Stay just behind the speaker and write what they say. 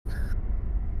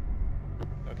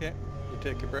Okay, you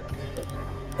take your brick.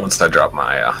 Once I drop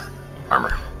my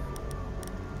armor.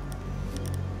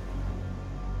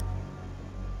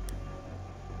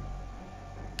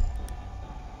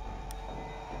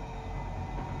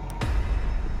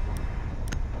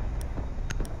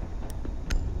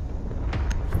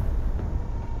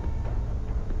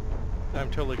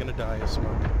 I'm totally gonna die of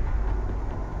smoke.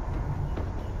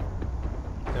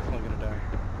 Definitely gonna die.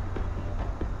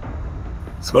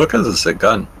 Smoke has a sick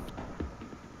gun.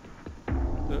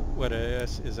 What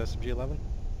is SMG-11?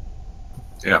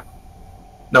 Yeah.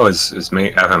 No, it's me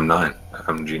FM9,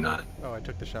 FMG9. Oh, I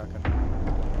took the shotgun.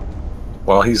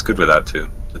 Well, he's good with that too.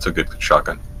 It's a good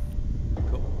shotgun.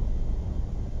 Cool.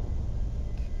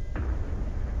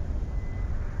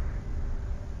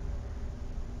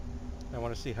 I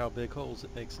want to see how big holes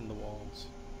it makes in the walls.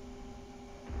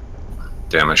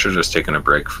 Damn, I should have just taken a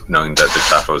break knowing that the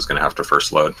Tafo was going to have to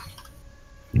first load.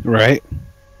 Right.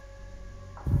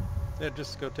 Yeah,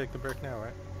 just go take the brick now,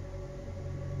 right?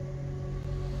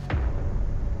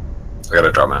 I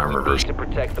gotta drop my armor first. To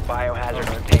protect the biohazard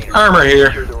container. Armor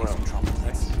here! Yeah, good.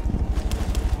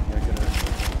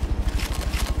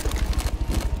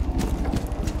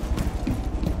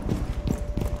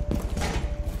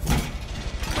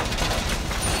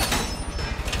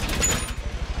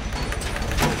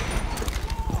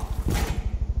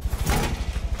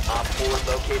 Op 4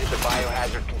 located the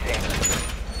biohazard container.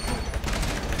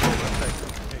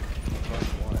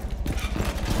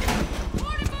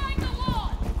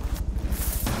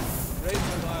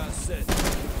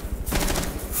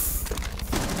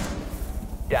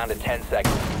 Down to 10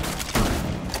 seconds.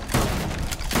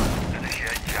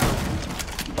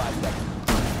 5 seconds.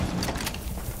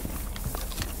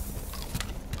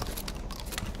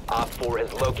 Op 4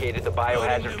 has located the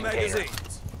biohazard container.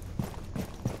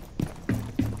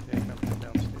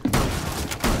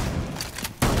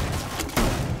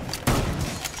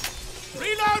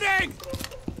 Reloading!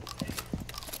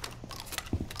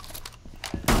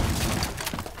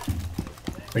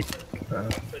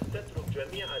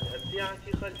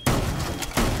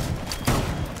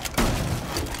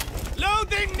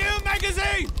 Loading new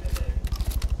magazine!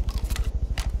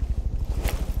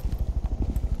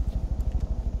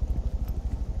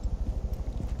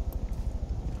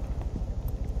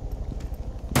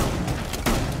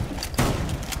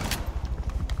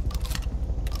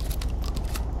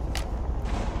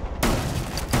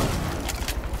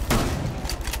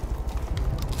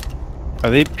 Are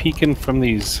they peeking from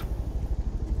these?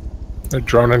 They're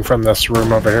droning from this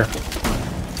room over here.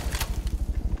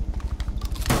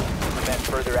 Prevent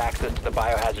further access to the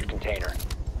biohazard container.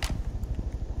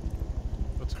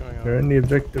 What's going on? They're in the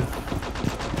objective.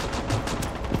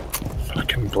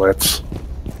 Fucking blitz.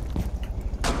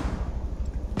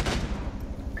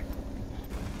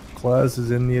 Class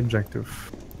is in the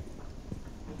objective.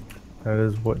 That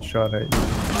is what shot at you.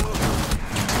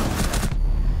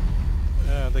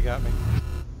 They got me.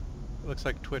 It looks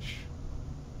like Twitch.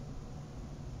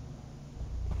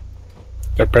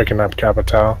 They're picking up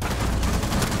Capital.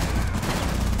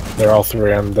 They're all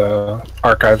three on the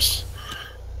archives.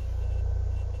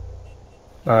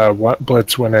 What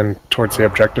Blitz went in towards the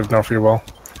objective, no free will.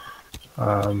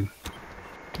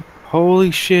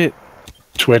 Holy shit!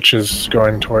 Twitch is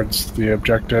going towards the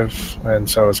objective, and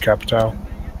so is Capital.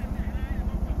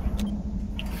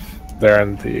 They're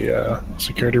in the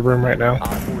security room right now.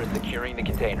 Op 4 is securing the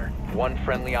container. One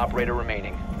friendly operator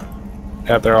remaining.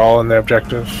 Yeah, they're all in the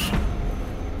objective.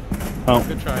 Oh,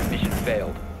 Good try. Mission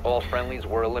failed. All friendlies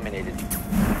were eliminated.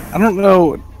 I don't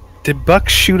know. Did Buck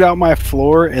shoot out my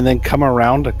floor and then come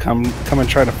around to come and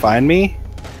try to find me?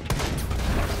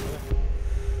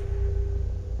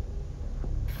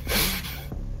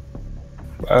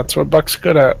 That's what Buck's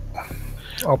good at.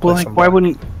 I'll play Well, like, some why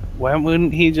Buck.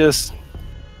 wouldn't he just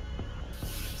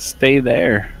stay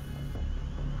there?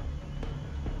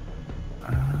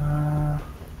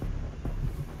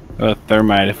 A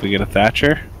thermite if we get a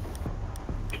Thatcher.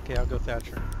 Okay, I'll go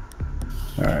Thatcher.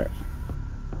 All right.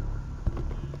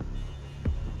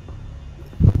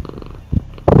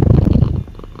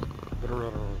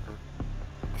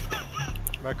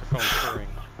 Microphone purring.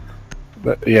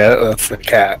 Yeah, that's the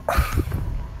cat.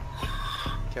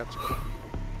 Cat's cool.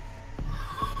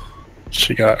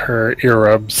 She got her ear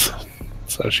rubs,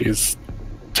 so she's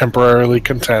temporarily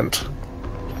content.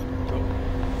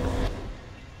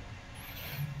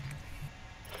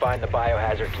 Find the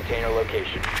biohazard container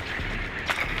location.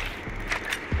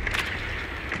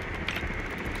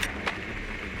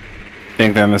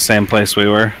 Think they're in the same place we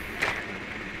were.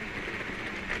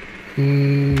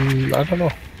 I don't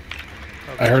know.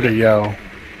 I heard a yell.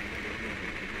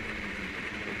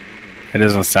 It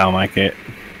doesn't sound like it.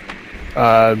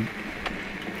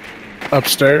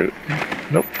 Upstairs.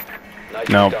 Nope. Nice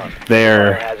Nope. done.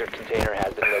 There. Biohazard container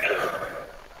has been located.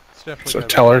 It's definitely So gotta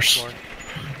be tellers. on the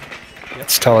floor.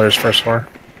 It's Teller's first floor.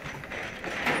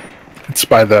 It's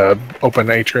by the open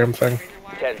atrium thing.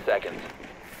 10 seconds.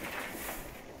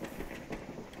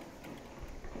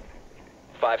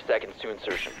 5 seconds to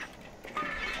insertion.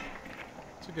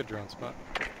 It's a good drone spot.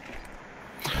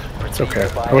 It's okay.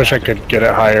 I wish I could get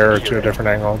it higher or to a different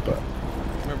angle, but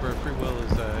Remember, free will is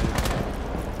so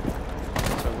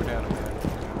we're down a minute.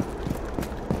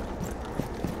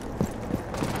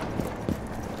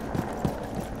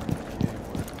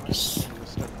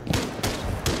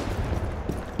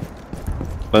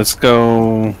 let's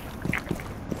go.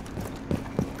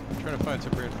 Trying to find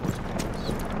some reinforced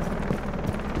points.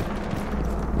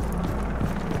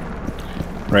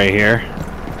 Right here.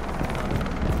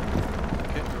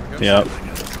 Okay, here we go. Yep.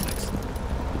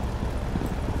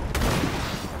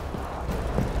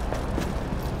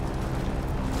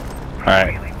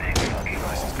 Alright.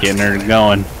 Getting her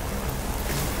going.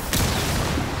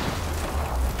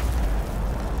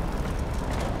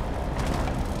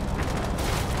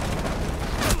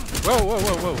 Whoa, whoa,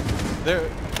 whoa,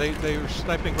 whoa! They were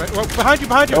sniping right. Whoa, behind you,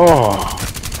 behind you! Oh!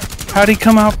 How'd he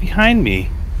come out behind me?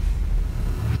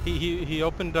 He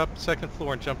opened up second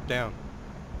floor and jumped down.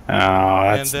 Oh,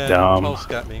 that's and then dumb. Pulse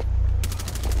got me.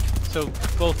 So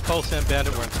both Pulse and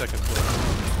Bandit were on second floor.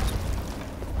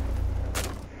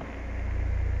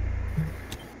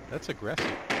 That's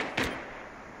aggressive.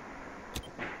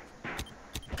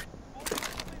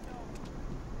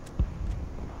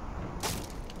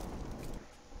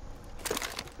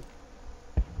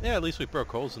 Yeah, at least we broke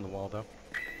holes in the wall, though.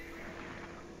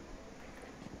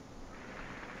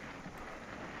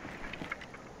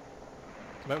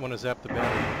 Might want to zap the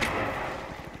bandit.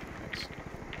 Thanks.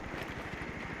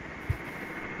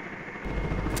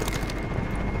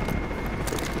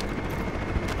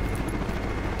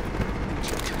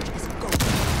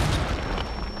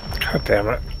 God damn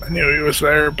it. I knew he was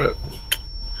there, but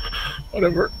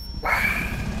whatever.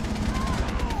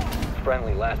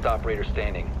 Friendly, last operator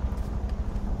standing.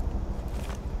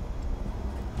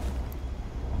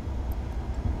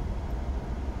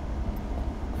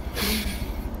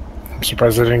 I'm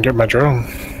surprised I didn't get my drone.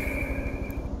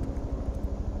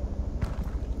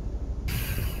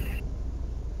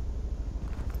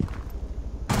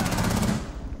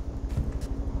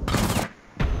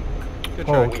 Good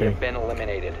Oh, try. We okay. have been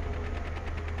eliminated.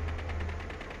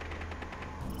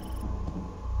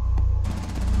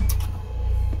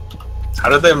 How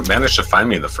did they manage to find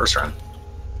me the first round?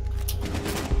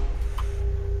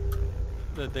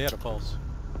 They had a pulse.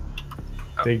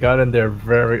 They got in there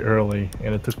very early,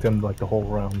 and it took them like the whole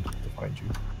round to find you.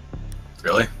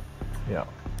 Really? Yeah.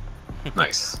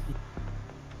 Nice.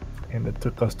 And it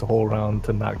took us the whole round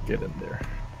to not get in there.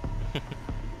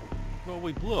 Well,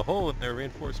 we blew a hole in their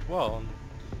reinforced wall, and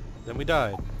then we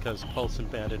died because Pulse and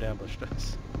Bandit ambushed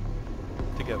us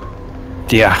together.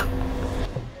 Yeah.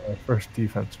 Our first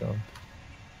defense round.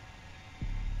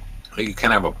 You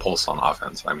can't have a pulse on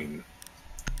offense. I mean,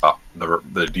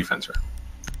 the defense round.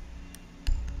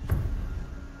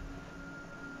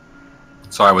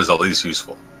 So I was at least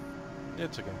useful.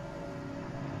 It's okay.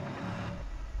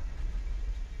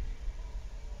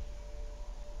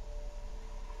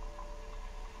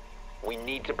 We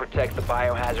need to protect the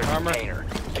biohazard Armor. container.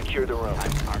 Secure the room.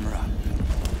 Armor up.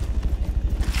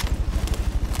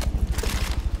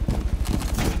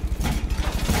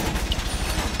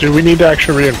 Do we need to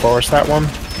actually reinforce that one,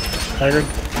 Haggard?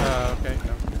 Okay.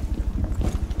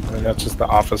 No. I mean, that's just the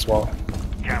office wall.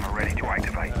 Camera ready to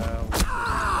activate.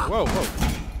 Whoa, whoa.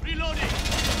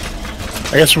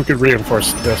 I guess we could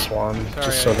reinforce this one, Sorry,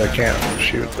 just so they can't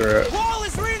shoot through it. Wall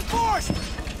is reinforced!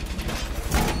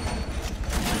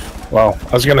 Well,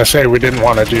 I was gonna say we didn't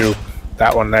want to do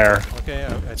that one there, Okay,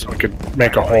 I so we could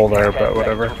make a hole there, but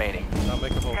whatever. Remaining. I'll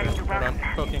make a hole there. Hold on.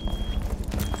 Poking.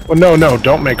 Well, no,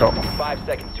 don't make a. 5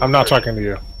 seconds to I'm not insertion. talking to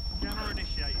you.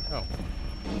 Oh.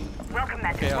 Welcome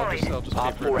back Okay, I'll just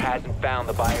Op pay 4 for it. hasn't found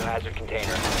the biohazard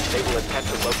container. They will attempt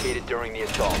to locate it during the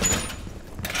assault.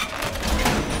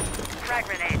 Frag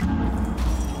grenade.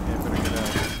 Yeah, better get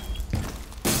out.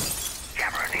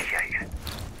 Camera initiated.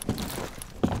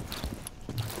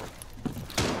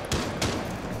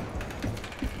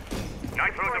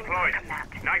 Nitro deployed.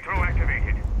 Nitro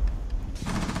activated.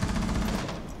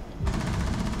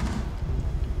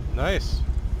 Nice.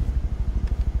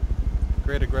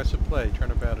 Great aggressive play.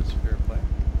 Turnabout is fair play.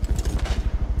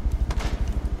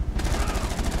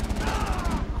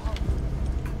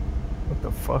 What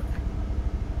the fuck?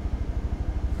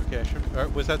 Okay, sure.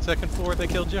 Was that second floor they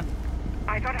killed you?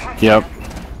 I got a hostile. Yep.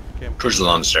 Okay, I'm Cruises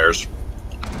on the stairs.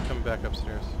 coming back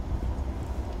upstairs.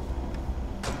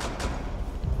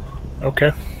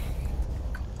 Okay.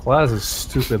 Glass is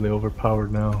stupidly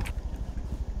overpowered now.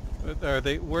 Are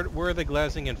they? Where are they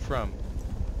glassing in from?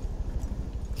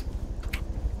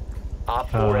 Op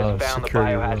 4 has found the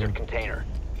security biohazard room. container.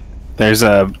 There is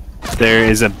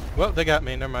a Well, they got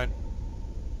me. Never mind.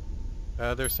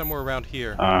 They're somewhere around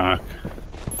here.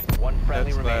 One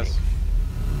friendly That's remaining. glass.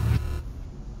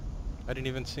 I didn't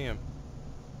even see him.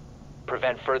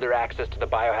 Prevent further access to the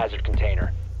biohazard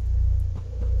container.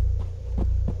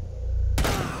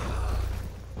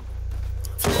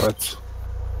 what?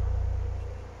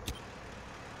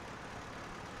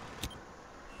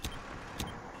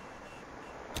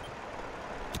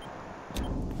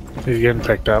 He's getting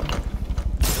picked up.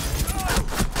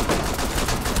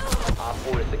 Op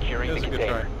 4 is securing That was the a good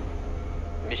container.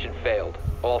 try. Mission failed.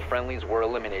 All friendlies were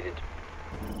eliminated.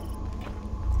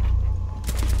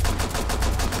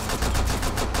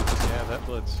 Yeah, that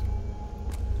blitz.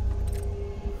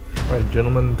 Alright,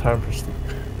 gentlemen, time for sleep.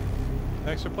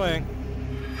 Thanks for playing.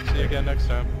 See you again next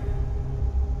time.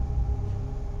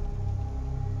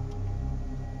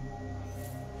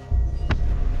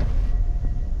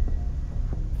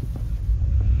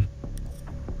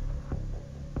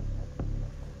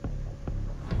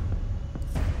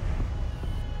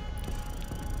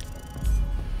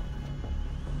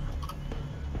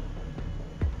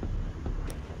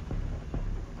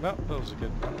 Well, that was a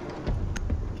good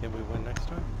one. Can we win next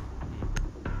time?